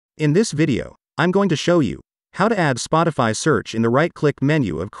In this video, I'm going to show you how to add Spotify search in the right-click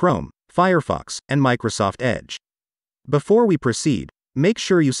menu of Chrome, Firefox, and Microsoft Edge. Before we proceed, make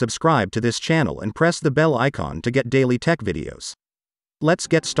sure you subscribe to this channel and press the bell icon to get daily tech videos. Let's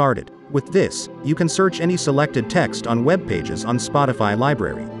get started. With this, you can search any selected text on web pages on Spotify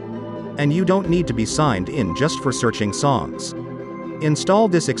library. And you don't need to be signed in just for searching songs. Install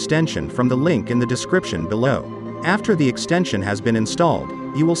this extension from the link in the description below. After the extension has been installed,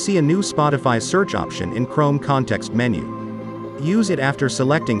 you will see a new Spotify search option in Chrome context menu. Use it after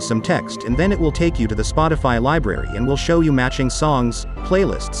selecting some text and then it will take you to the Spotify library and will show you matching songs,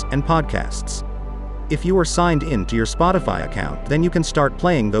 playlists, and podcasts. If you are signed in to your Spotify account, then you can start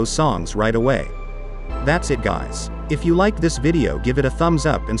playing those songs right away. That's it, guys. If you like this video, give it a thumbs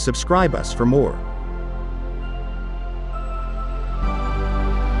up and subscribe us for more.